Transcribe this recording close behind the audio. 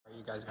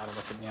you guys gotta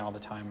look at me all the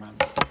time, man.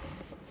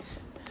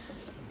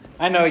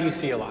 I know you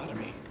see a lot of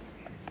me.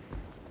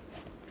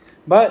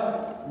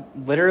 But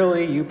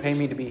literally, you pay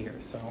me to be here,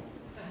 so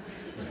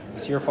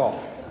it's your fault.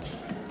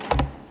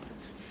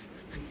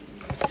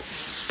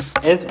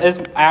 It's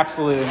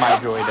absolutely my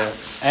joy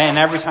and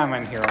every time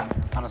I'm here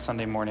on a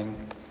Sunday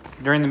morning,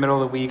 during the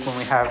middle of the week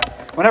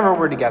whenever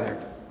we're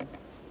together,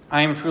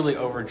 I am truly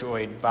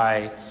overjoyed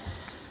by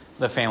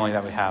the family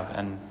that we have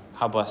and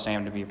how blessed I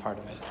am to be a part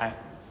of it.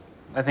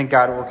 I think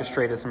God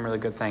orchestrated some really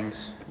good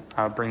things,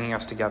 bringing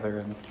us together.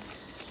 And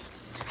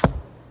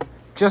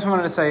just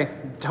wanted to say,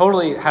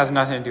 totally has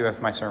nothing to do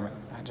with my sermon.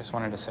 I just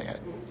wanted to say it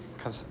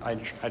because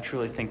I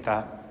truly think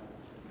that.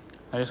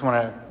 I just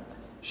want to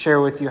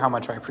share with you how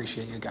much I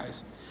appreciate you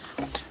guys.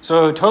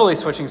 So totally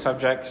switching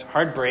subjects,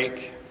 hard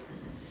break.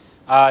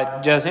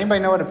 Does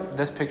anybody know what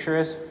this picture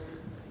is?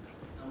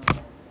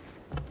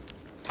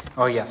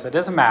 Oh, yes, it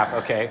is a map.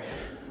 Okay.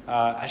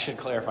 I should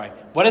clarify.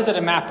 What is it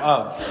a map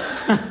of?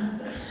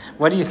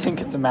 What do you think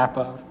it's a map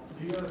of?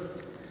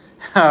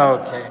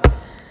 Okay.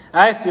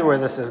 I see where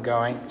this is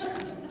going.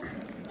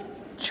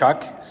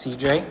 Chuck,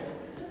 CJ.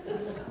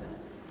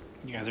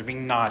 You guys are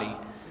being naughty.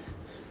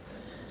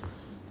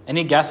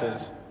 Any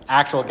guesses?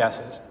 Actual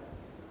guesses?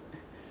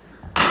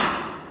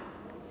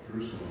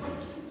 Jerusalem.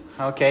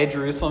 Okay,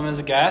 Jerusalem is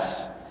a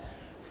guess.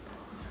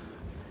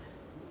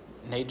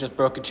 Nate just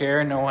broke a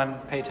chair. No one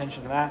pay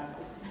attention to that.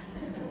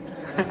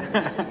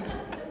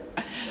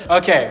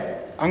 Okay,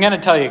 I'm going to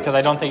tell you because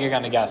I don't think you're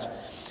going to guess.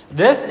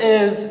 This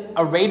is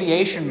a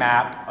radiation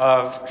map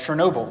of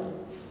Chernobyl.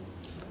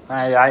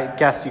 I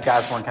guess you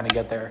guys weren't going to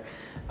get there.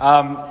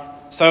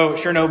 So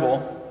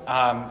Chernobyl,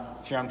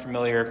 if you're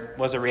unfamiliar,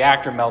 was a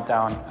reactor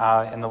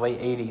meltdown in the late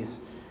 80s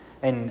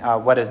in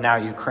what is now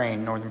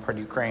Ukraine, northern part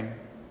of Ukraine.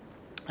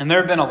 And there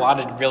have been a lot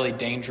of really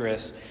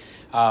dangerous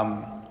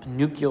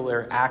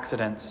nuclear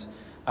accidents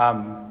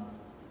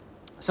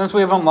since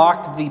we have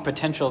unlocked the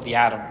potential of the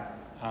atom.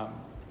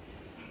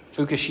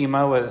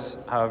 Fukushima was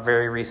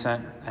very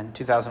recent in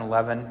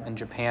 2011 in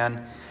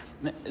Japan.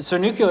 So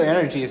nuclear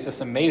energy is this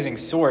amazing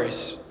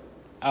source,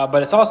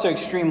 but it's also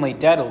extremely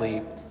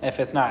deadly if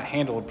it's not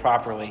handled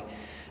properly.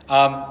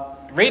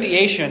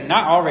 Radiation,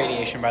 not all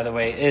radiation, by the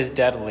way, is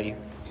deadly.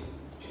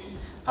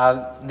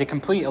 The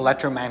complete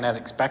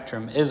electromagnetic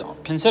spectrum is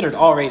considered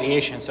all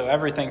radiation, so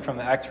everything from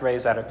the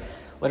X-rays that are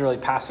literally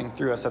passing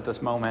through us at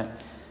this moment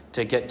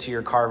to get to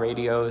your car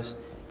radios,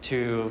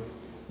 to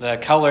the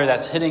color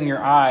that's hitting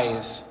your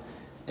eyes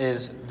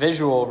is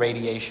visual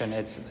radiation.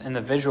 It's in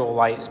the visual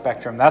light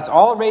spectrum. That's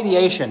all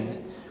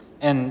radiation,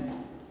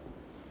 and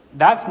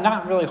that's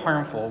not really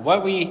harmful.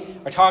 What we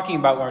are talking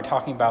about when we're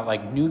talking about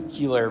like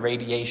nuclear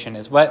radiation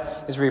is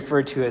what is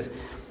referred to as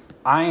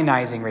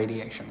ionizing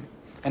radiation.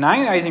 And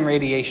ionizing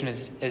radiation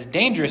is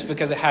dangerous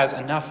because it has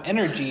enough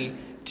energy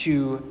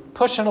to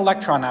push an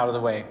electron out of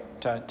the way,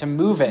 to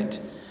move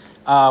it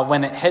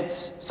when it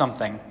hits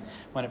something,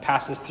 when it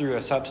passes through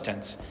a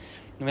substance.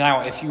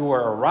 Now, if you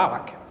were a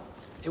rock,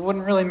 it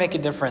wouldn't really make a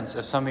difference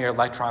if some of your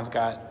electrons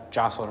got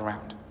jostled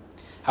around.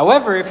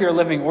 However, if you're a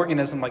living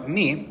organism like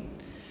me,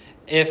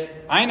 if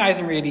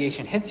ionizing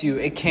radiation hits you,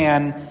 it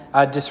can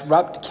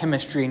disrupt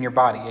chemistry in your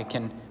body. It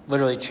can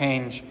literally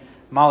change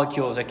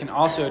molecules. It can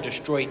also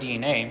destroy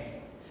DNA.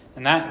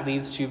 And that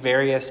leads to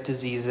various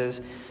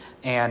diseases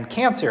and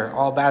cancer,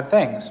 all bad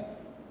things.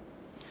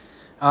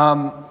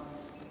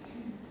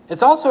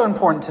 It's also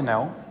important to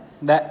know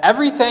that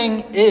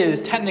everything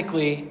is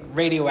technically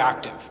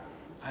radioactive,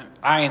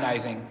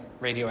 ionizing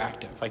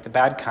radioactive, like the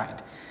bad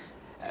kind.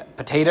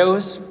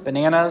 Potatoes,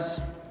 bananas,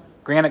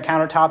 granite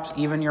countertops,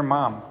 even your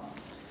mom.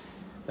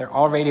 They're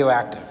all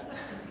radioactive.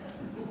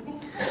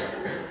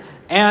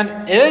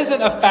 And it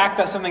isn't a fact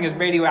that something is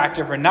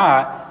radioactive or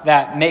not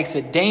that makes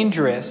it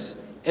dangerous.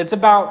 It's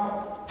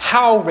about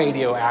how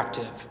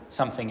radioactive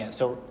something is.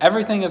 So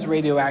everything is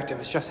radioactive.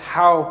 It's just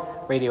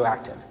how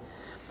radioactive.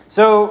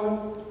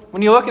 So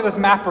when you look at this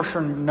map of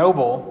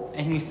Chernobyl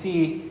and you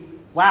see,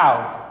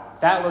 wow,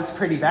 that looks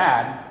pretty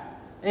bad.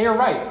 And you're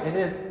right, it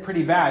is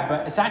pretty bad,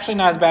 but it's actually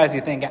not as bad as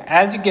you think.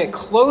 As you get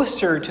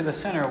closer to the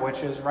center, which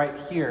is right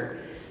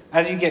here,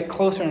 as you get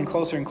closer and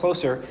closer and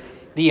closer,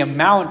 the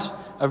amount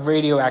of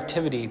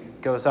radioactivity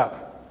goes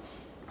up.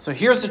 So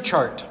here's a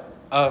chart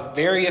of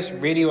various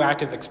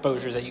radioactive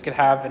exposures that you could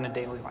have in a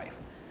daily life.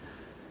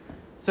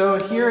 So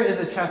here is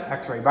a chest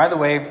x-ray. By the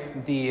way,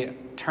 the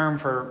term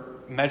for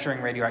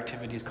measuring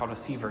radioactivity is called a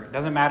sievert. It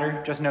doesn't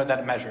matter, just know that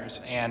it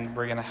measures, and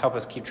we're going to help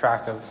us keep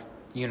track of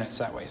units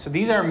that way. So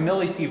these are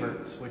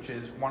millisieverts, which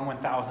is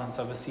 1/1000th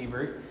of a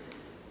sievert.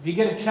 If you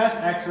get a chest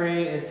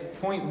x-ray, it's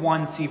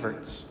 0.1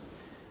 sieverts.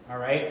 All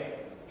right?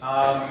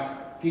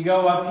 If you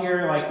go up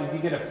here, like if you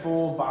get a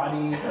full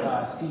body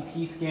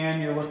CT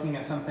scan, you're looking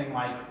at something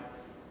like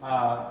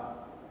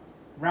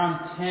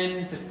around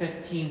 10 to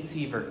 15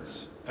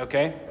 sieverts,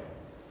 okay?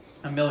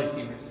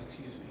 Millisieverts,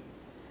 excuse me.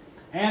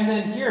 And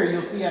then here,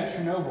 you'll see at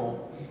Chernobyl,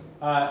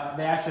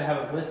 they actually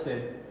have it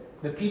listed.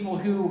 The people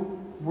who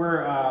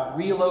were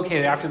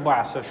relocated after the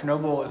blast, so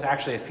Chernobyl is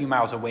actually a few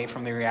miles away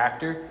from the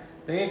reactor,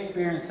 they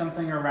experienced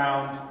something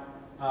around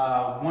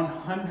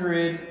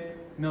 100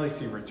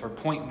 millisieverts, or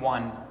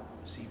 0.1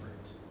 sieverts.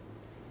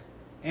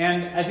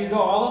 And if you go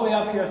all the way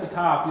up here at the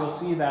top, you'll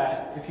see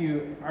that if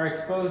you are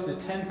exposed to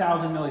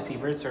 10,000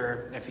 millisieverts,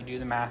 or if you do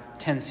the math,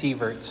 10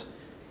 sieverts,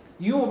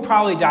 you will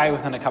probably die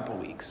within a couple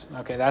weeks.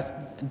 Okay, that's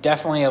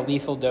definitely a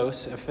lethal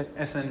dose if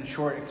it's in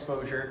short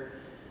exposure.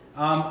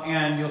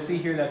 And you'll see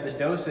here that the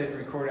dosage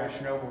recorded at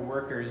Chernobyl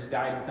workers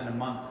died within a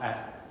month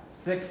at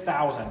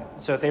 6,000.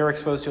 So if they were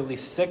exposed to at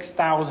least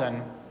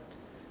 6,000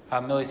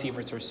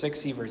 millisieverts or 6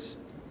 sieverts,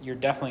 you're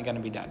definitely going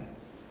to be dead.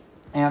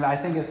 And I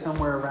think it's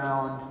somewhere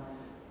around,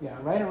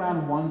 right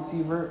around 1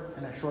 sievert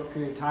in a short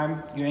period of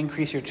time, you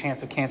increase your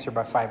chance of cancer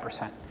by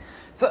 5%.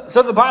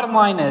 So the bottom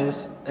line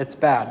is, it's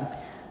bad.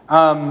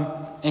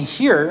 And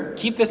here,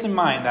 keep this in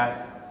mind,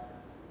 that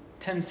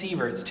 10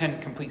 sieverts,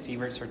 10 complete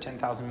sieverts, or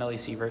 10,000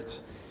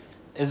 millisieverts,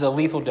 is a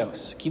lethal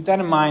dose. Keep that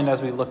in mind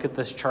as we look at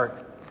this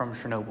chart from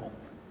Chernobyl.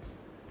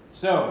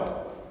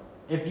 So,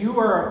 if you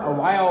were a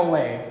while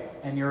away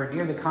and you're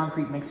near the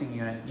concrete mixing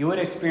unit, you would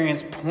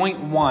experience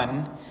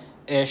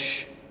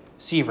 0.1-ish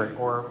sievert,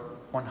 or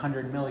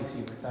 100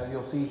 millisieverts. As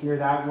you'll see here,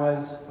 that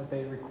was what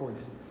they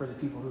recorded for the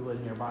people who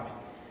live nearby.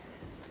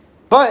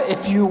 But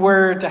if you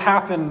were to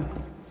happen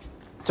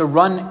to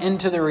run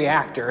into the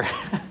reactor,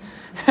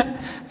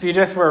 if you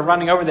just were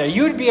running over there,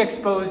 you would be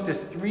exposed to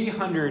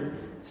 300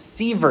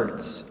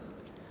 sieverts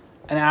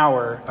an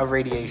hour of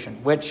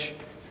radiation, which,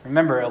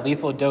 remember, a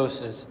lethal dose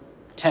is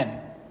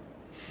 10.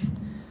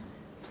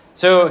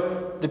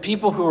 So the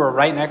people who were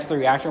right next to the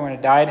reactor when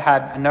it died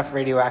had enough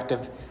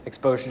radioactive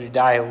exposure to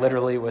die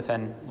literally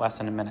within less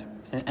than a minute.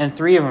 And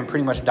 3 of them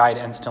pretty much died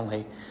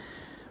instantly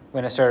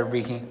when it started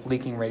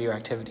leaking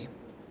radioactivity.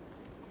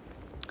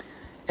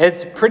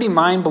 It's pretty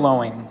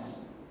mind-blowing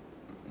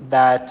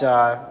that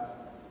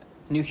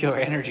nuclear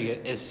energy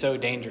is so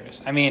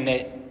dangerous. I mean,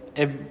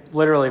 it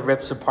literally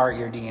rips apart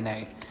your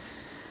DNA.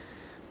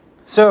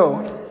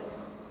 So,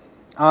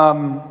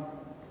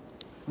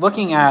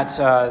 looking at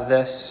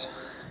this,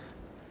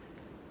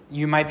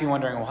 you might be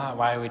wondering, well,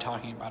 why are we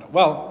talking about it?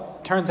 Well,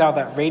 it turns out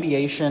that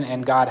radiation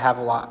and God have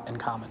a lot in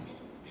common.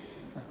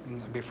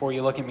 Before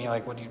you look at me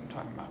like, what are you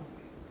talking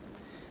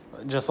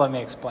about? Just let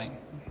me explain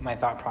my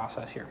thought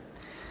process here.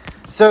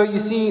 So you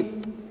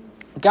see,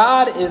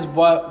 God is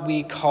what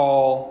we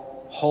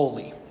call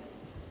holy.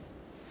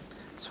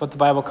 It's what the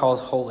Bible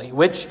calls holy,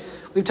 which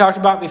we've talked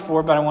about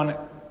before, but I want to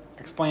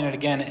explain it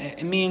again.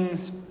 It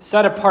means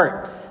set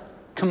apart,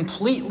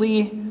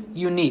 completely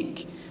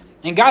unique.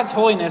 And God's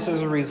holiness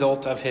is a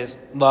result of his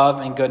love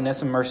and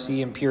goodness and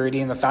mercy and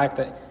purity and the fact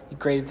that he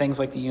created things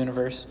like the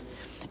universe.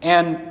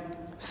 And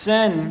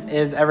sin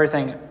is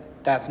everything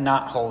that's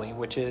not holy,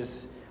 which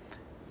is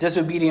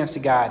disobedience to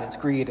God. It's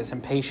greed, it's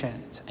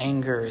impatience, it's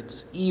anger,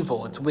 it's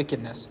evil, it's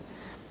wickedness.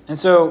 And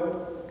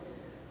so,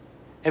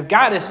 if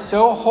God is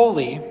so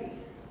holy,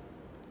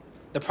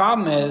 the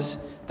problem is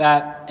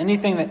that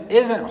anything that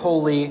isn't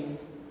holy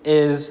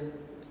is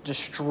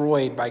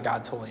destroyed by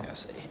God's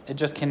holiness. It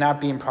just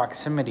cannot be in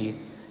proximity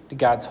to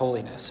God's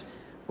holiness,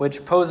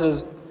 which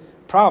poses a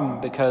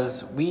problem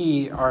because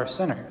we are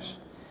sinners.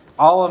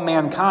 All of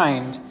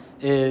mankind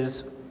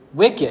is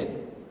wicked.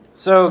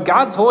 So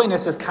God's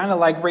holiness is kind of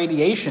like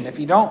radiation. If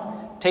you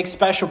don't take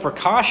special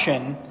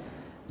precaution,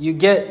 you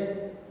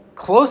get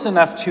close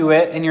enough to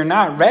it and you're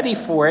not ready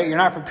for it, you're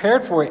not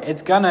prepared for it,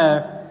 it's going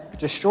to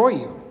destroy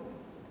you.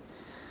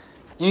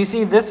 And you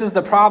see, this is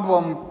the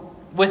problem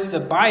with the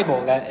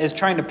Bible that is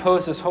trying to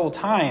pose this whole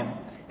time,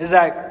 is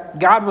that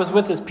God was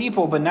with his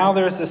people, but now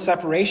there's this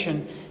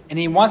separation, and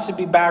he wants to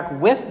be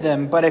back with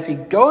them. But if he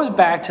goes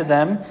back to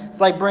them,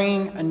 it's like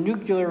bringing a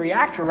nuclear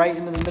reactor right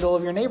into the middle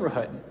of your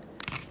neighborhood.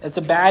 It's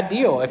a bad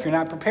deal if you're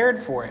not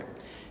prepared for it.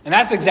 And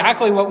that's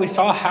exactly what we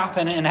saw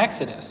happen in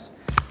Exodus.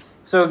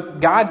 So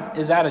God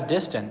is at a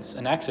distance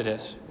in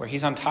Exodus where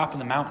he's on top of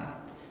the mountain,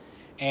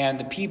 and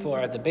the people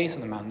are at the base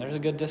of the mountain. There's a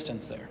good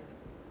distance there.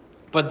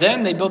 But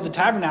then they build the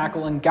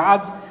tabernacle, and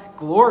God's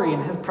glory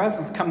and his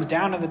presence comes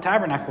down to the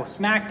tabernacle,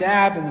 smack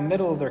dab in the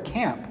middle of their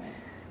camp.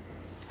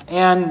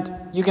 And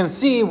you can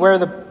see where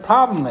the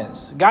problem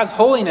is. God's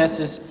holiness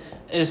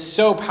is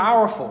so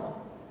powerful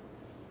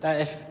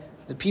that if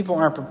the people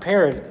aren't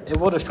prepared, it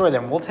will destroy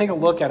them. We'll take a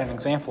look at an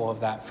example of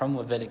that from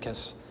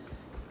Leviticus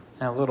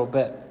in a little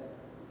bit.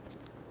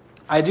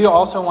 I do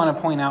also want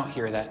to point out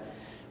here that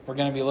we're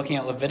going to be looking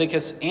at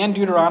Leviticus and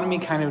Deuteronomy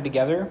kind of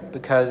together,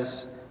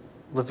 because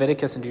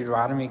Leviticus and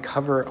Deuteronomy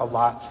cover a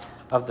lot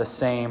of the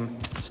same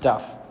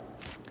stuff.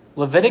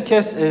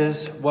 Leviticus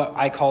is what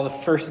I call the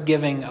first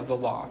giving of the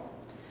law.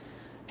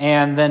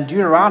 And then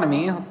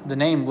Deuteronomy, the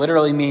name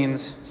literally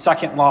means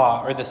second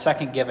law, or the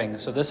second giving.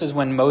 So this is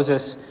when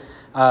Moses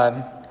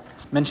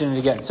mentioned it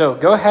again. So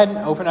go ahead and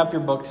open up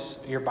your books,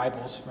 your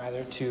Bibles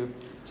rather, to,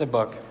 it's a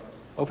book.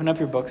 Open up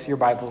your books, your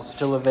Bibles,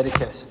 to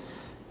Leviticus.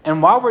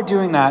 And while we're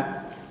doing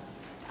that,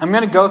 I'm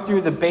going to go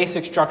through the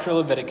basic structure of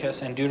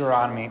Leviticus and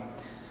Deuteronomy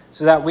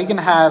so that we can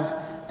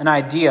have an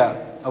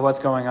idea of what's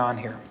going on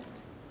here.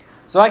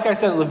 So like I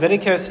said,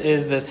 Leviticus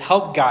is this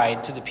help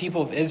guide to the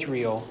people of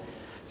Israel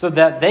so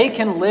that they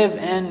can live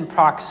in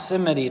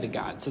proximity to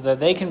God, so that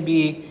they can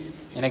be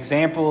an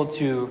example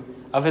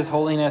of his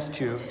holiness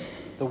to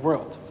the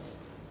world.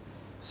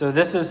 So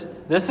this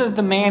is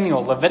the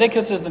manual.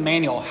 Leviticus is the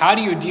manual. How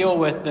do you deal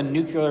with the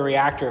nuclear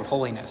reactor of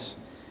holiness?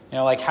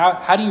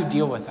 How do you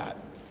deal with that?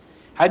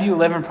 How do you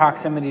live in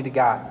proximity to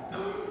God?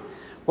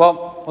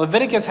 Well,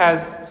 Leviticus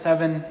has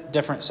 7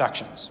 different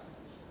sections.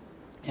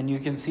 And you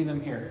can see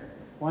them here.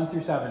 1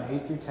 through 7,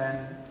 8 through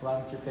 10,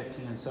 11 through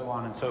 15, and so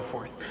on and so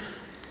forth.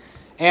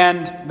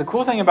 And the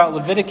cool thing about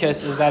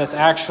Leviticus is that it's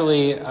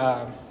actually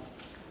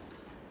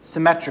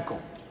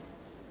symmetrical.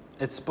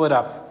 It's split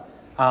up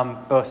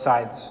both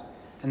sides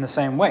in the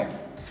same way.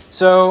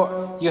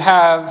 So you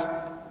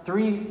have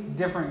 3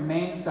 different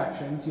main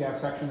sections. You have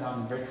sections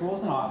on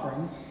rituals and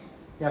offerings.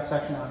 You have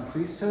sections on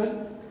priesthood.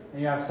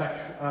 And you have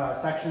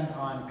sections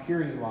on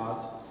purity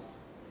laws.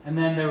 And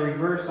then the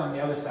reverse on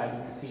the other side,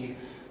 you can see,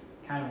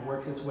 kind of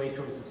works its way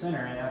towards the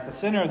center. And at the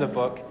center of the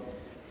book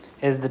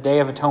is the Day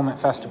of Atonement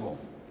festival.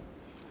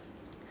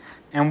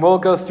 And we'll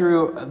go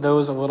through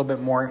those a little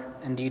bit more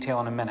in detail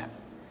in a minute.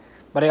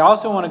 But I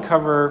also want to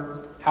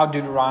cover how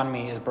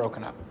Deuteronomy is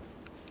broken up.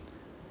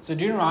 So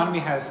Deuteronomy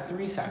has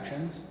 3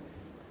 sections.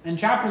 In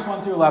chapters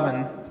 1 through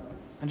 11,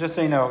 and just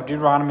so you know,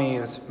 Deuteronomy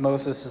is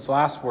Moses'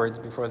 last words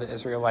before the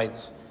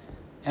Israelites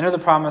enter the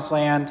promised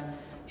land,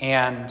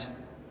 and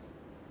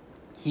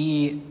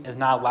he is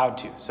not allowed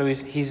to. So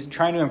he's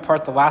trying to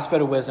impart the last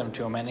bit of wisdom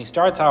to him. And he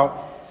starts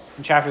out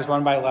in chapters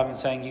 1 by 11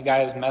 saying, you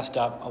guys messed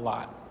up a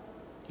lot.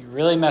 You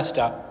really messed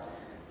up.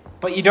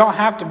 But you don't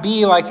have to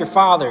be like your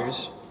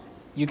fathers.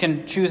 You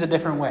can choose a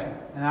different way.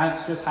 And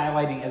that's just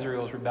highlighting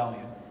Israel's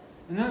rebellion.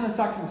 And then in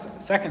the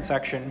second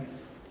section,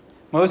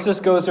 Moses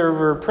goes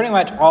over pretty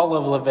much all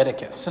of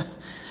Leviticus.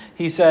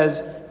 He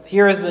says,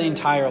 here is the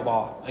entire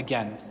law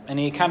again. And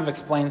he kind of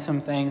explains some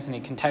things and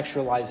he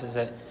contextualizes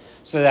it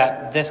so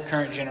that this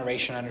current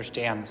generation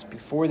understands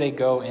before they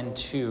go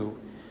into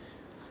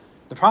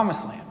the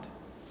promised land.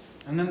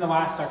 And then the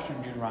last section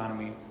of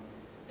Deuteronomy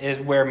is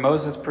where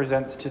Moses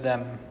presents to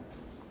them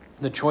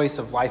the choice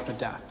of life and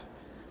death,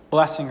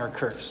 blessing or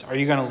curse. Are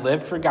you going to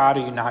live for God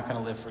or are you not going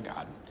to live for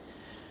God?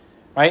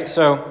 Right?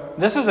 So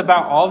this is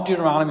about all of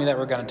Deuteronomy that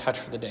we're going to touch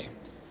for the day.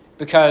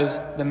 Because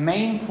the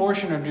main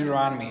portion of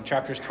Deuteronomy,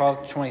 chapters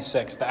 12 to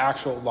 26, the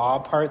actual law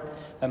part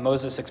that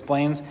Moses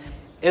explains,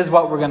 is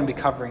what we're going to be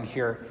covering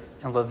here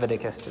in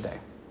Leviticus today.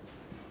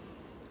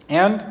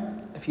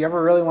 And if you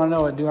ever really want to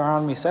know what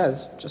Deuteronomy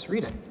says, just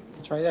read it.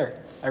 It's right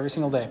there every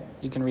single day.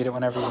 You can read it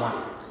whenever you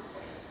want.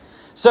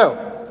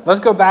 So let's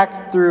go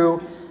back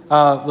through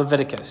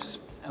Leviticus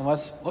and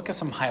let's look at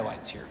some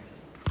highlights here.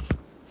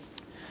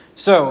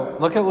 So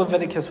look at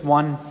Leviticus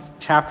 1,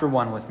 chapter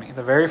 1 with me,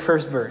 the very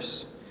first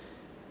verse.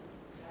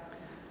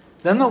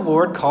 Then the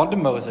Lord called to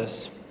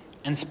Moses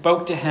and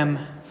spoke to him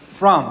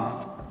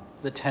from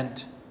the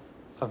tent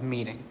of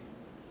meeting.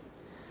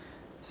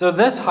 So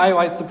this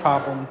highlights the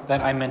problem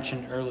that I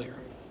mentioned earlier.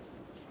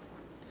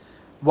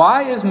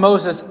 Why is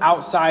Moses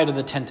outside of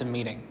the tent of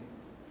meeting?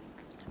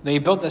 They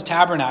built this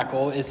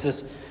tabernacle. It's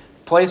this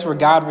place where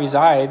God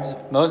resides.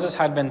 Moses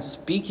had been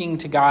speaking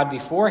to God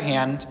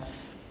beforehand,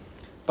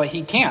 but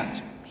he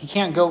can't. He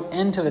can't go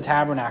into the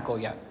tabernacle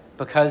yet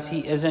because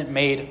he isn't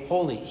made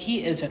holy.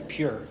 He isn't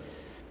pure.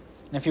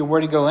 And if he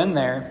were to go in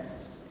there,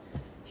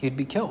 he'd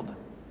be killed.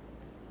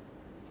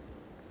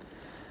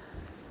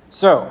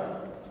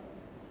 So,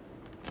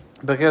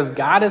 because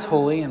God is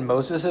holy and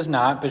Moses is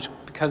not,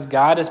 because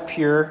God is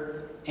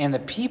pure and the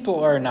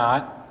people are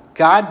not,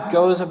 God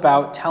goes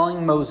about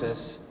telling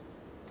Moses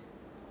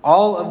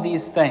all of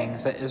these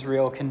things that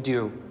Israel can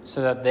do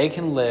so that they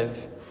can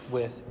live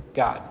with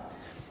God.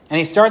 And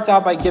he starts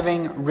out by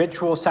giving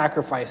rituals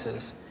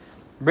and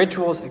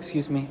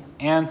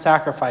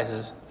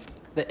sacrifices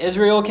that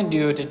Israel can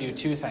do to do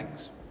 2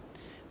 things.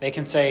 They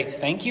can say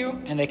thank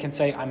you and they can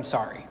say I'm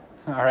sorry.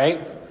 All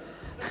right?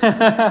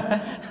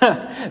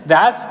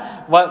 That's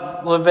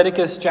what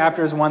Leviticus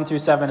chapters 1 through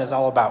 7 is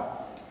all about.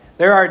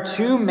 There are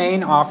 2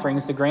 main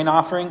offerings, the grain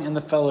offering and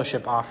the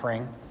fellowship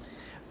offering,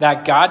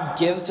 that God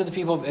gives to the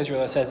people of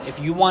Israel that says, if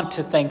you want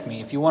to thank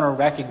me, if you want to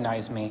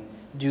recognize me,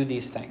 do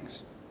these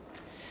things.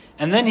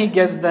 And then he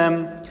gives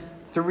them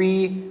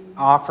 3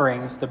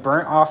 offerings, the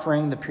burnt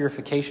offering, the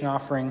purification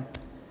offering,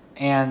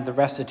 and the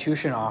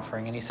restitution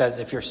offering. And he says,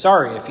 if you're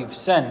sorry, if you've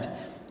sinned,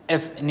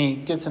 and he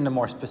gets into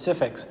more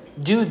specifics,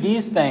 do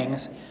these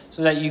things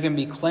so that you can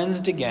be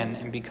cleansed again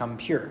and become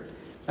pure.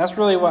 That's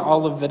really what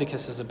all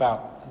Leviticus is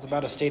about. It's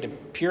about a state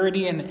of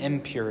purity and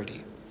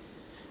impurity.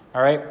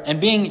 All right? And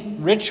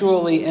being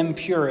ritually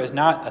impure is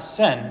not a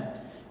sin.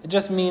 It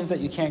just means that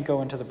you can't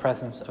go into the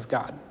presence of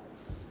God.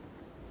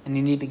 And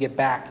you need to get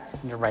back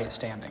into right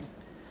standing.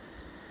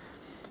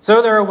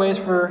 So there are ways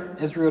for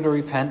Israel to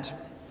repent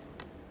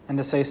and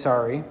to say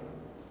sorry.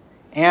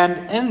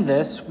 And in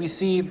this, we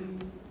see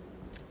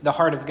the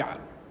heart of God.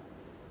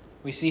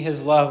 We see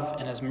his love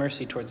and his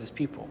mercy towards his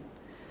people.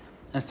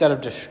 Instead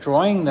of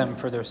destroying them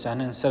for their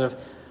sin, instead of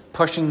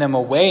pushing them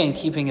away and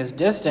keeping his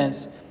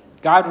distance,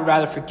 God would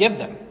rather forgive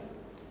them.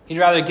 He'd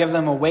rather give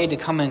them a way to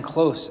come in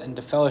close and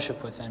to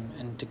fellowship with him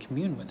and to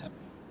commune with him.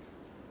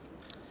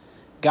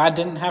 God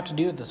didn't have to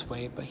do it this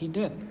way, but he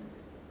did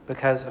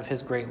because of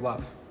his great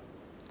love.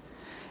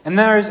 And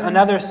there's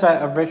another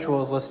set of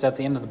rituals listed at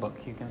the end of the book.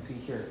 You can see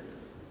here.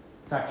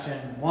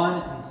 Section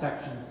 1 and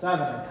Section 7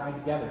 are tied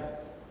together.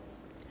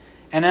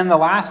 And in the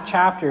last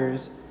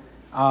chapters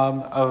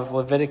of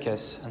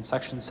Leviticus in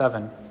Section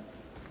 7,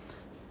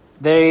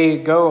 they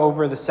go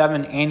over the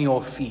 7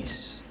 annual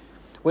feasts,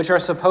 which are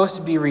supposed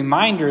to be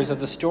reminders of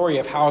the story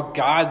of how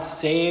God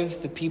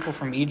saved the people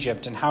from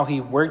Egypt and how he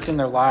worked in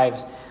their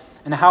lives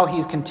and how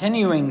he's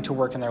continuing to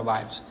work in their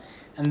lives.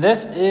 And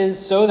this is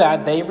so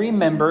that they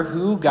remember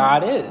who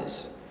God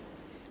is.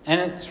 And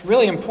it's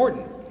really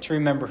important to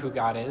remember who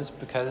God is,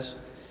 because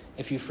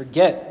if you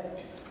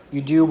forget,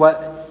 you do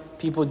what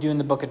people do in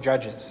the book of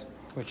Judges,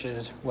 which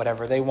is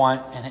whatever they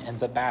want, and it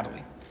ends up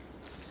badly.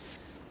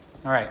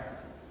 All right,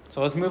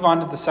 so let's move on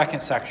to the second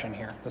section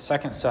here, the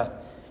second set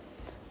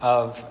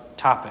of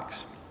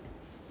topics.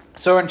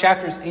 So in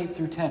chapters 8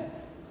 through 10,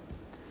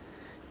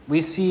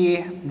 we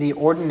see the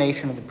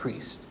ordination of the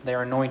priest. They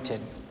are anointed,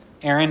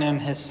 Aaron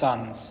and his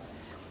sons.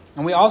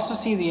 And we also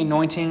see the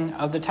anointing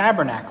of the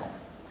tabernacle.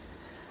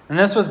 And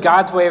this was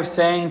God's way of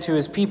saying to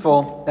his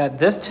people that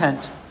this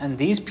tent and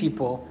these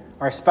people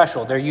are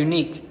special. They're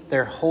unique.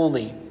 They're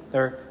holy.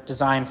 They're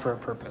designed for a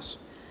purpose.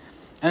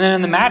 And then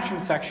in the matching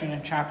section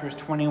in chapters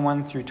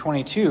 21 through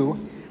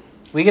 22,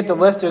 we get the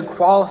list of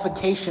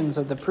qualifications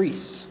of the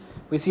priests.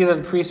 We see that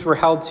the priests were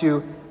held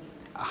to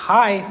a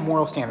high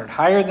moral standard,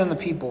 higher than the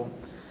people,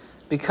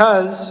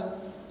 because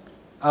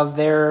of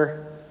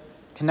their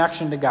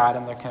connection to God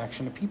and their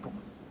connection to people.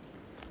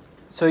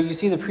 So you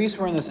see the priests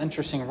were in this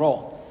interesting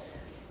role.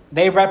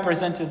 They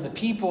represented the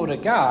people to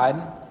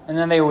God, and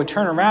then they would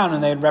turn around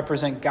and they would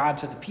represent God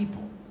to the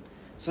people.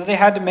 So they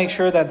had to make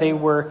sure that they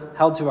were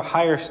held to a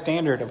higher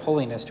standard of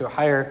holiness, to a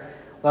higher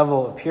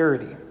level of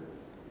purity.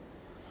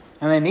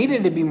 And they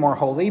needed to be more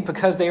holy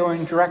because they were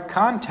in direct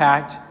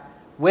contact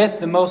with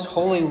the most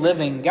holy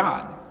living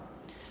God.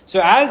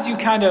 So as you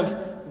kind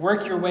of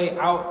work your way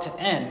out to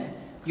end,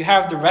 you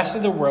have the rest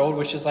of the world,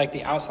 which is like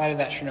the outside of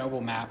that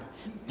Chernobyl map.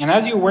 And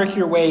as you work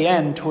your way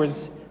in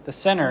towards the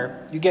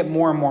center, you get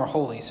more and more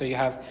holy. So you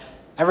have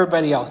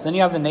everybody else. Then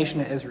you have the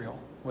nation of Israel,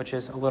 which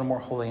is a little more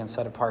holy and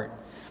set apart.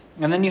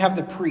 And then you have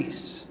the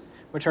priests,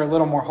 which are a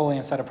little more holy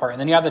and set apart. And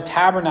then you have the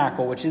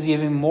tabernacle, which is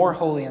even more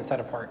holy and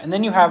set apart. And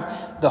then you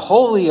have the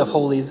Holy of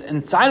Holies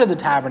inside of the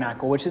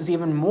tabernacle, which is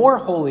even more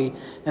holy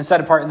and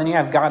set apart. And then you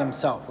have God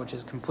himself, which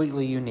is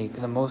completely unique,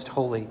 the most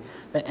holy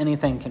that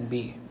anything can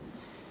be.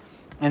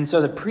 And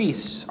so the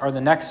priests are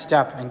the next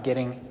step in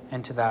getting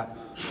into that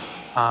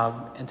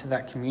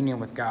communion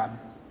with God.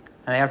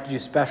 And they have to do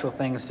special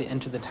things to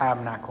enter the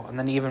tabernacle, and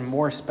then even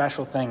more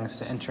special things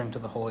to enter into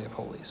the Holy of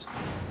Holies.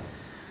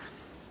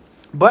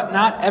 But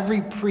not every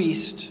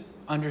priest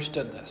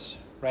understood this,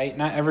 right?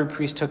 Not every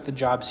priest took the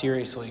job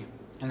seriously,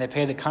 and they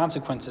paid the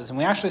consequences. And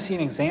we actually see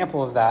an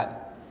example of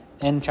that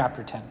in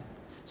chapter 10.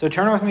 So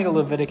turn with me to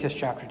Leviticus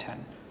chapter 10.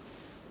 And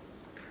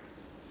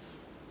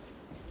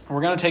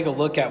we're going to take a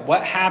look at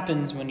what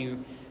happens when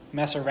you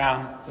mess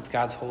around with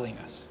God's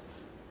holiness.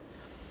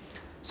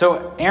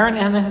 So Aaron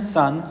and his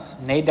sons,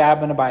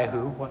 Nadab and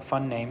Abihu, what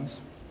fun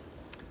names,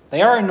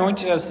 they are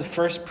anointed as the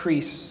first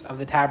priests of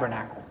the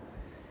tabernacle.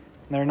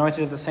 They're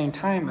anointed at the same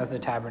time as the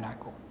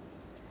tabernacle.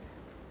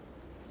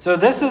 So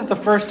this is the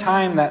first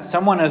time that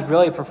someone is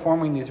really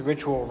performing these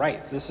ritual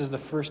rites. This is the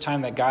first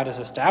time that God is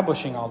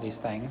establishing all these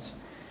things.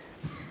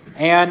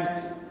 And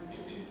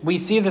we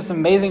see this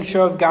amazing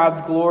show of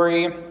God's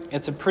glory.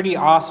 It's a pretty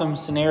awesome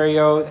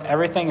scenario.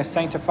 Everything is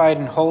sanctified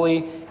and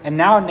holy. And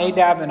now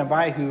Nadab and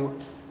Abihu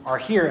are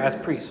here as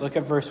priests. Look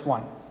at verse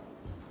 1.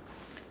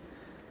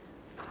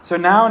 So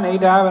now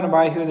Nadab and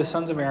Abihu, the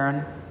sons of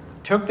Aaron,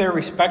 took their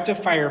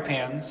respective fire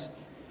pans,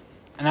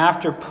 and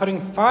after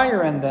putting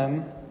fire in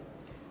them,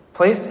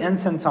 placed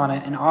incense on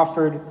it and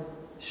offered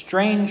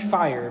strange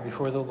fire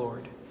before the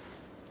Lord,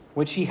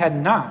 which he had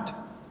not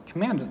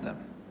commanded them.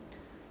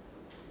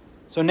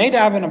 So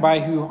Nadab and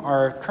Abihu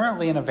are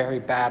currently in a very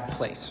bad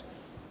place.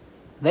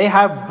 They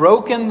have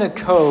broken the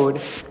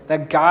code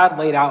that God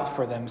laid out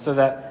for them so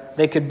that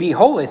they could be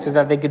holy, so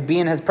that they could be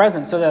in his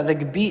presence, so that they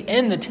could be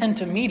in the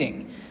tent of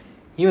meeting.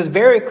 He was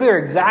very clear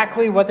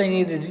exactly what they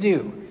needed to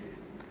do,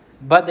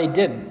 but they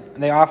didn't.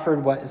 They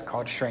offered what is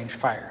called strange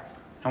fire.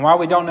 And while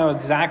we don't know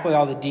exactly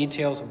all the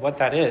details of what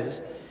that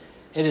is,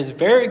 it is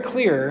very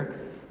clear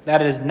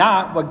that it is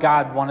not what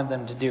God wanted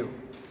them to do.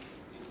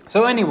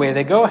 So anyway,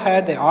 they go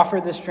ahead, they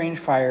offer this strange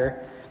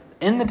fire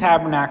in the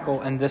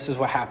tabernacle, and this is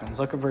what happens.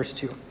 Look at verse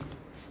 2.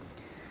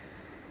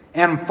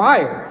 And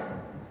fire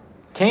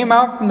came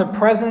out from the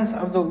presence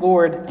of the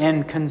Lord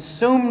and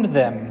consumed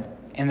them,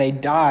 and they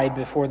died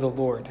before the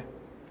Lord.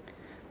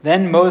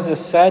 Then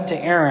Moses said to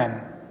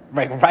Aaron,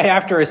 right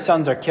after his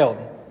sons are killed,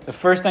 the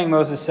first thing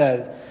Moses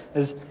says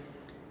is,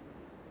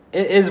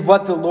 "It is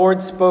what the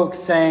Lord spoke,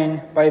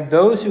 saying, by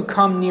those who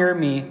come near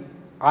me,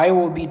 I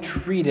will be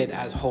treated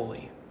as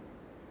holy.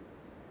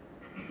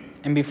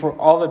 And before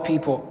all the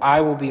people,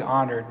 I will be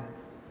honored.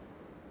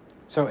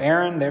 So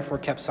Aaron therefore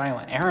kept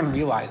silent. Aaron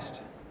realized,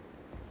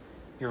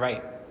 you're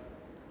right.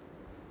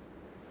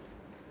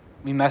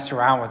 We messed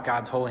around with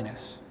God's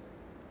holiness.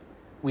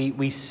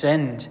 We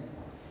sinned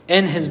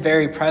in his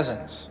very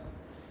presence.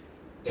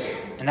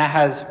 And that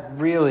has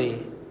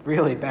really,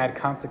 really bad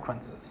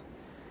consequences.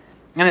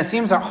 And it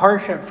seems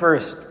harsh at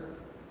first.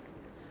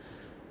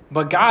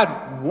 But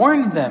God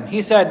warned them.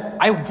 He said,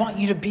 I want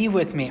you to be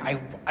with me.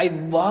 I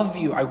love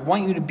you. I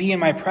want you to be in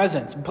my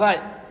presence.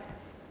 But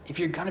if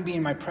you're going to be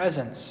in my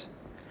presence,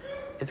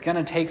 it's going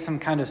to take some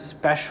kind of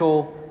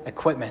special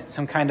equipment,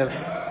 some kind of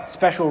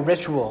special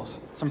rituals,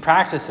 some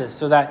practices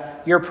so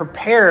that you're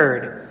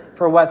prepared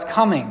for what's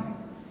coming.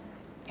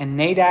 And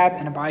Nadab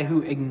and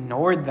Abihu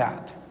ignored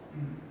that,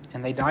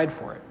 and they died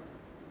for it.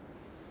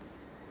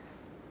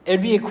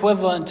 It'd be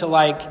equivalent to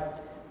like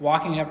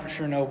walking up to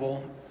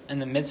Chernobyl in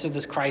the midst of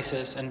this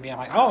crisis and being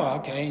like, oh,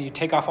 okay, and you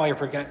take off all your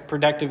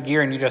protective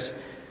gear and you just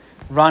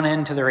run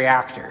into the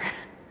reactor.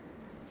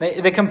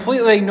 They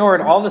completely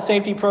ignored all the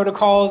safety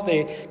protocols.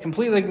 They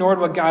completely ignored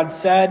what God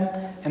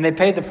said, and they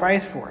paid the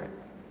price for it.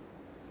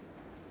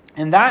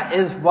 And that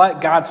is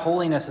what God's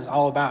holiness is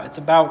all about. It's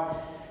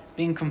about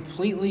being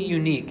completely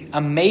unique,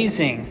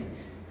 amazing,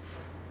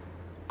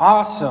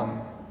 awesome,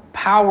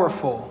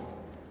 powerful,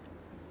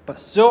 but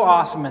so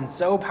awesome and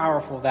so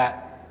powerful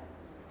that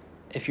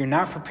if you're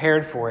not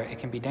prepared for it, it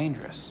can be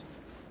dangerous.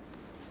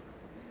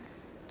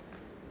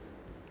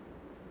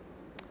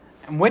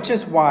 And which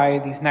is why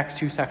these next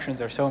two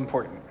sections are so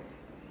important.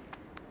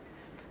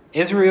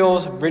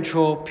 Israel's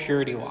ritual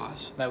purity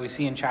laws that we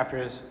see in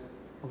chapters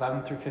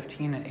 11 through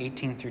 15 and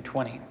 18 through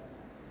 20.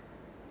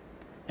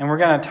 And we're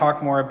going to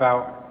talk more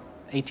about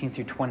 18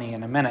 through 20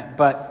 in a minute.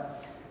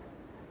 But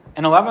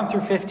in 11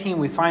 through 15,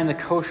 we find the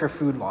kosher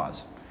food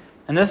laws.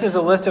 And this is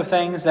a list of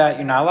things that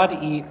you're not allowed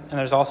to eat, and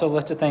there's also a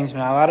list of things you're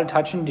not allowed to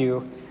touch and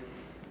do.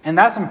 And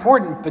that's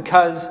important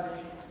because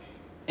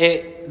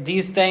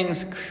these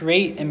things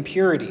create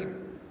impurity.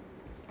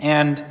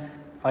 And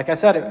like I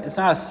said, it's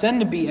not a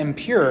sin to be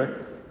impure,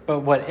 but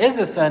what is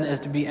a sin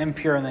is to be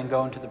impure and then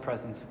go into the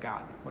presence of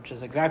God, which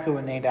is exactly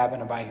what Nadab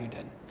and Abihu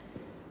did.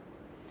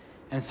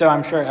 And so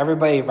I'm sure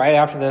everybody right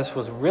after this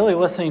was really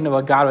listening to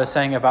what God was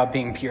saying about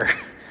being pure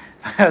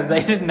because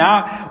they did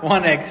not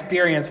want to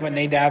experience what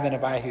Nadab and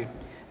Abihu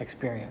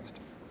experienced.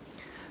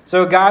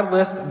 So God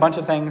lists a bunch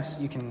of things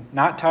you can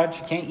not touch.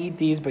 You can't eat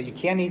these, but you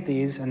can eat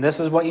these. And this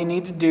is what you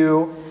need to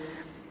do.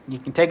 You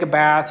can take a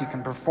bath. You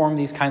can perform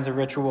these kinds of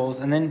rituals.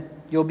 And then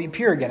you'll be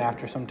pure again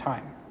after some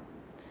time.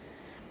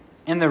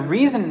 And the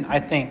reason, I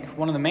think,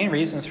 one of the main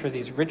reasons for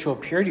these ritual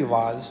purity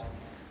laws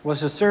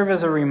was to serve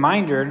as a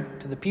reminder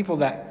to the people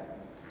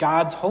that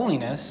God's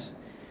holiness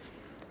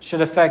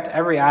should affect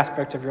every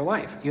aspect of your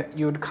life.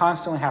 You would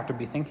constantly have to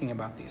be thinking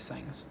about these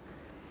things.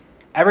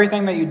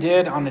 Everything that you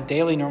did on a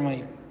daily,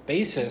 normal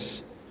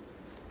basis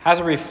has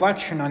a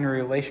reflection on your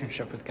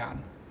relationship with God.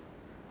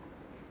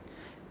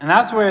 And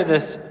that's where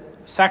this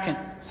second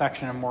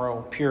section of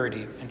moral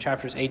purity in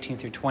chapters 18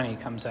 through 20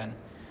 comes in.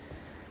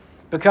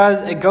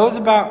 Because it goes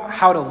about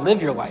how to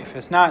live your life.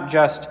 It's not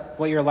just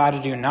what you're allowed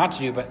to do and not to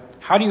do, but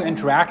how do you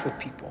interact with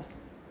people.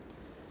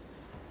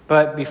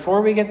 But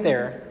before we get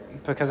there,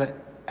 because it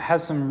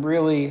has some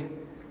really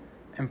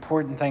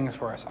important things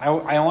for us,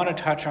 I want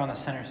to touch on the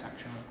center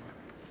section real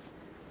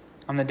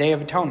quick, on the Day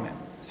of Atonement.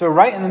 So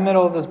right in the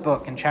middle of this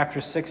book, in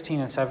chapters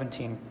 16 and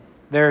 17,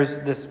 there's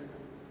this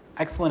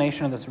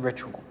explanation of this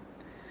ritual.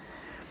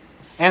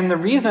 And the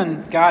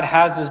reason God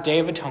has this Day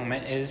of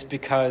Atonement is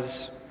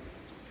because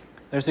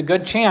there's a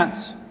good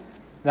chance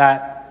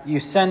that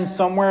you sinned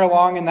somewhere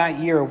along in that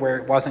year where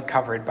it wasn't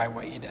covered by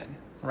what you did,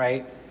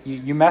 right?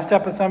 You messed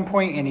up at some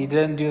point and you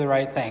didn't do the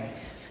right thing.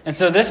 And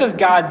so this is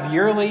God's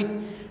yearly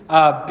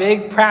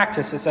big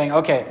practice of saying,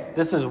 okay,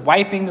 this is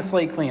wiping the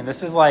slate clean.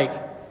 This is like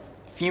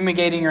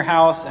fumigating your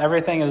house.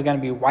 Everything is going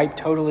to be wiped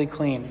totally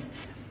clean.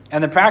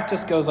 And the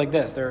practice goes like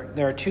this. There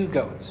are two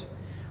goats.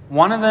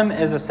 One of them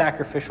is a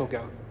sacrificial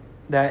goat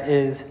that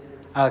is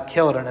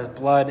killed and his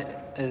blood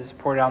is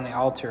poured out on the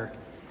altar.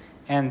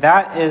 And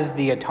that is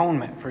the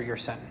atonement for your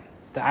sin,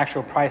 the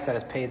actual price that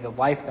is paid, the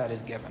life that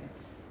is given.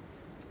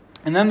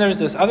 And then there's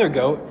this other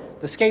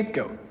goat, the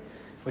scapegoat,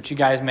 which you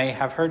guys may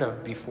have heard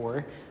of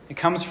before. It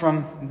comes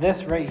from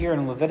this right here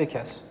in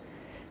Leviticus.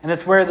 And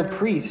it's where the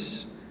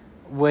priests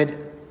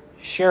would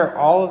share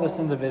all of the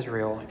sins of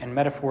Israel and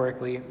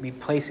metaphorically be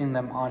placing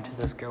them onto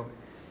this goat.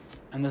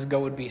 And this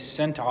goat would be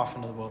sent off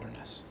into the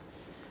wilderness.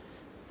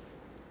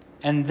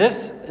 And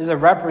this is a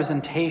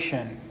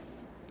representation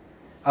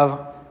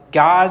of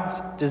God's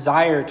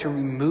desire to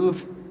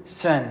remove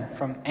sin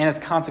and its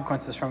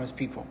consequences from his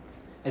people.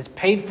 It's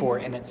paid for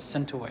and it's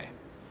sent away.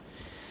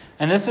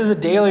 And this is a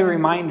daily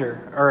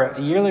reminder or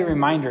a yearly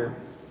reminder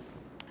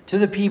to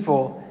the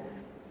people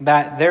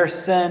that their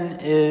sin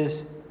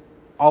is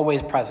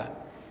always present.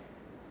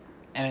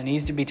 And it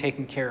needs to be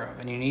taken care of.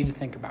 And you need to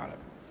think about it.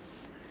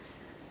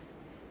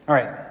 All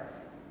right.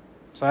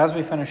 So as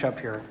we finish up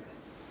here,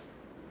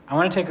 I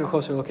want to take a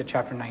closer look at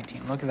chapter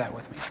 19. Look at that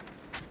with me.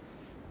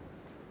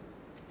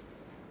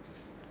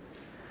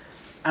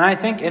 And I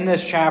think in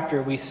this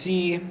chapter we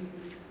see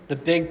the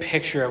big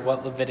picture of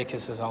what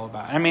Leviticus is all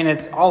about. I mean,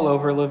 it's all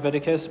over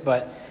Leviticus,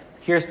 but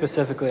here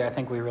specifically, I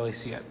think we really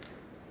see it.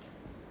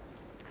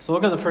 So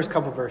look at the first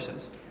couple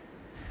verses.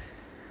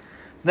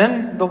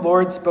 Then the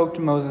Lord spoke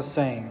to Moses,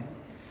 saying,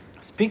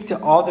 "Speak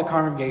to all the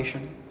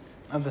congregation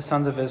of the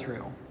sons of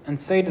Israel, and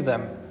say to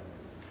them,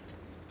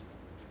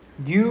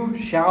 'You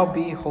shall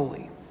be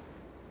holy,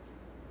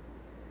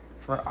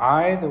 for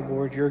I, the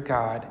Lord your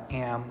God,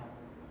 am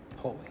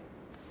holy.'"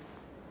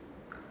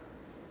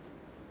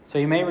 So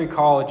you may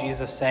recall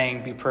Jesus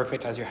saying, "Be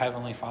perfect as your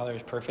heavenly Father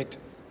is perfect."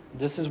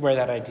 This is where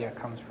that idea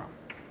comes from.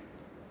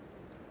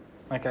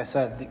 Like I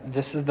said,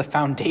 this is the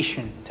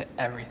foundation to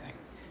everything.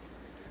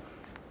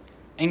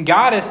 And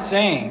God is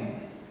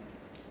saying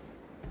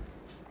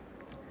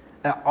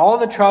that all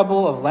the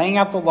trouble of laying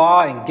out the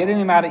law and getting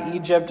them out of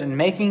Egypt and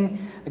making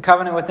the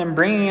covenant with them,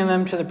 bringing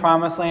them to the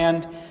promised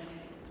land,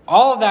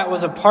 all of that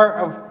was a part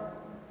of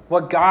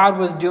what God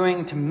was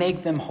doing to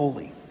make them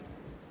holy,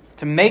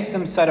 to make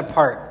them set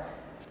apart,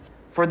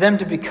 for them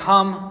to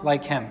become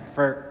like him,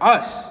 for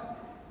us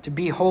to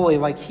be holy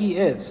like he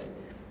is.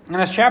 And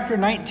as chapter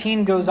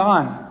 19 goes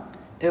on,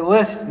 it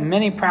lists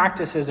many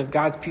practices of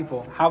God's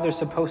people, how they're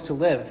supposed to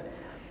live.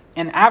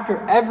 And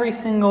after every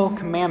single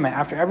commandment,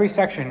 after every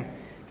section,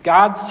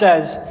 God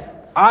says,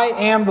 "I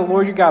am the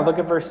Lord your God." Look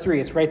at verse 3.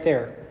 It's right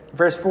there.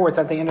 Verse 4, it's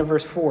at the end of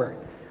verse 4.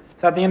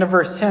 It's at the end of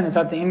verse 10. It's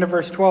at the end of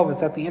verse 12.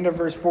 It's at the end of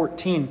verse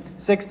 14,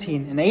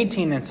 16, and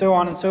 18, and so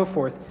on and so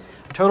forth.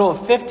 A total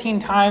of 15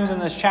 times in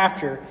this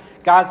chapter,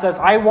 God says,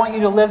 "I want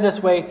you to live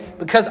this way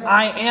because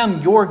I am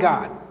your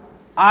God.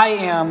 I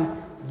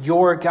am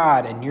your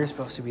God, and you're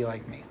supposed to be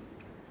like me.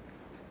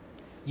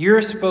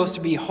 You're supposed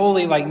to be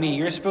holy like me.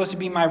 You're supposed to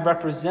be my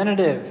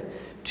representative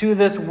to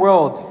this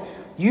world.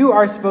 You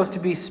are supposed to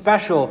be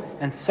special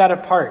and set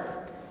apart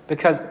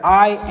because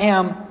I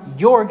am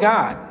your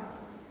God."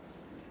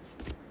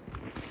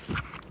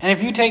 And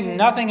if you take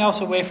nothing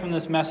else away from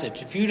this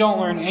message, if you don't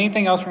learn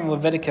anything else from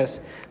Leviticus,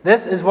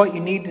 this is what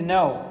you need to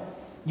know.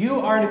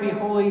 You are to be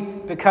holy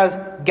because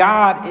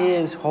God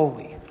is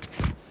holy.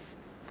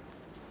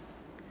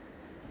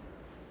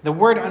 The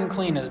word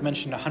unclean is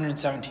mentioned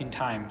 117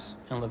 times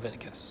in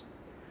Leviticus.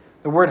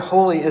 The word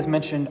holy is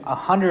mentioned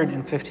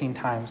 115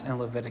 times in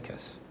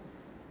Leviticus.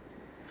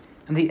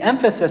 And the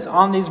emphasis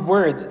on these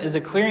words is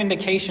a clear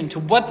indication to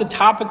what the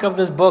topic of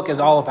this book is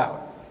all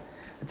about.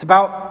 It's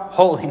about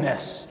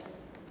holiness.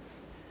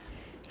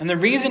 And the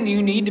reason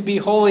you need to be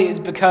holy is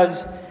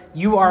because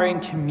you are in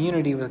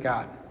community with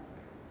God.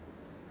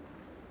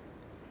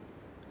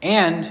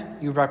 And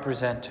you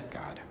represent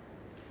God.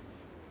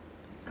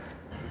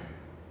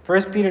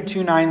 1 Peter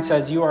 2:9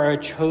 says, "You are a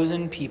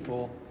chosen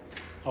people,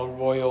 a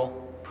royal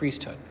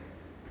priesthood."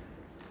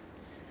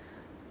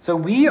 So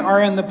we are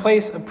in the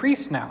place of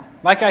priests now.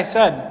 Like I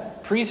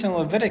said, priests in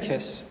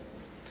Leviticus,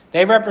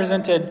 they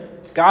represented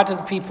God to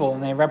the people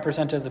and they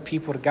represented the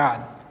people to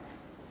God.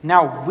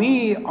 Now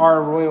we are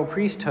a royal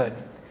priesthood.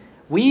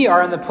 We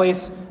are in the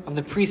place of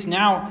the priest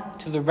now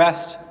to the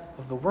rest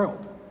of the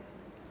world.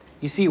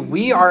 You see,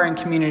 we are in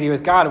community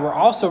with God. We're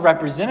also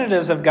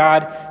representatives of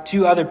God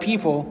to other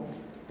people.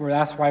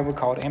 That's why we're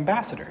called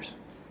ambassadors.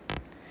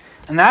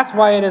 And that's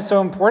why it is so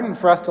important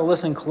for us to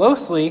listen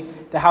closely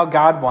to how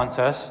God wants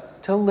us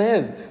to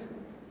live.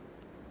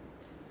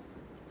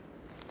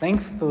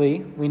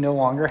 Thankfully, we no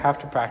longer have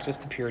to practice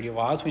the purity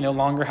laws. We no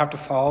longer have to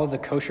follow the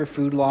kosher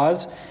food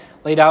laws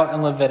laid out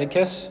in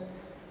Leviticus,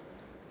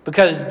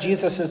 because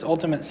Jesus'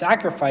 ultimate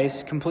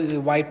sacrifice completely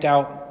wiped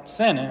out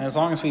sin. And as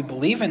long as we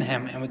believe in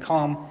him and we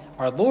call him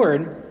our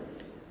Lord,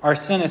 our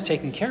sin is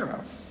taken care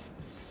of.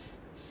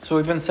 So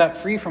we've been set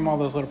free from all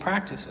those little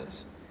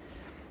practices.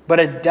 But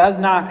it does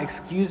not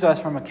excuse us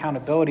from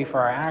accountability for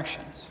our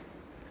actions,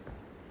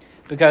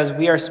 because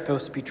we are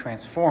supposed to be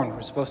transformed.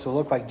 We're supposed to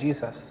look like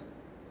Jesus.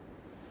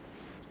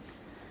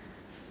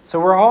 So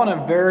we're all in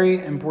a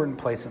very important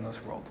place in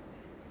this world.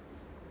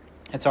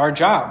 It's our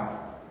job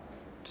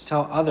to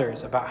tell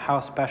others about how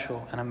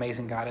special and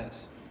amazing God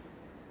is,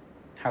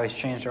 how he's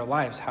changed our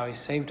lives, how he's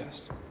saved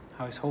us,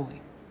 how he's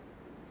holy.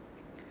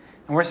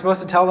 And we're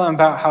supposed to tell them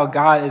about how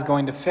God is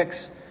going to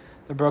fix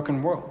the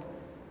broken world.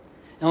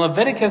 And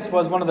Leviticus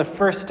was one of the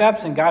first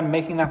steps in God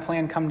making that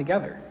plan come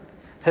together.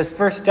 His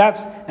first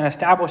steps in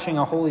establishing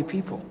a holy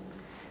people.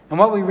 And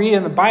what we read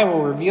in the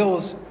Bible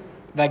reveals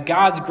that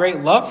God's great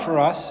love for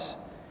us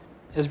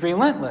is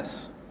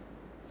relentless.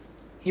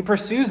 He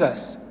pursues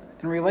us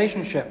in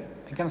relationship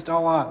against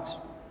all odds.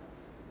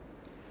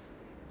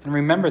 And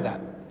remember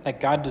that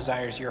God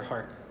desires your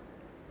heart.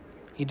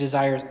 He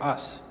desires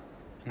us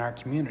in our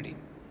community.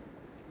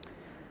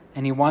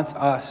 And he wants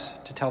us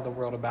to tell the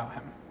world about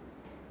him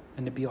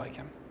and to be like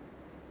him.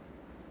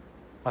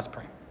 Let's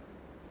pray.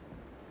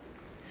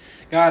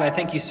 God, I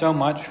thank you so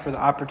much for the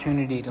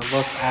opportunity to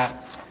look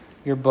at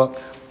your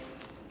book,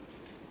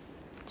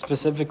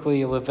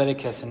 specifically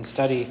Leviticus, and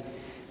study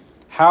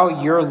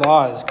how your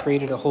laws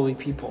created a holy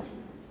people.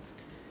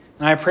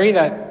 And I pray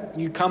that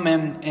you come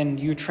in and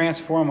you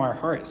transform our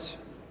hearts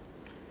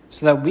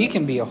so that we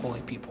can be a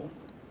holy people,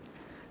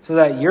 so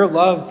that your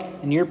love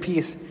and your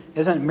peace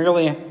isn't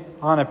merely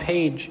on a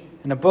page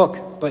in a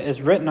book, but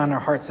is written on our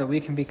hearts so that we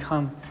can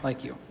become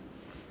like you.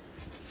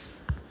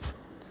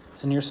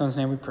 It's in your Son's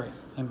name we pray.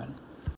 Amen.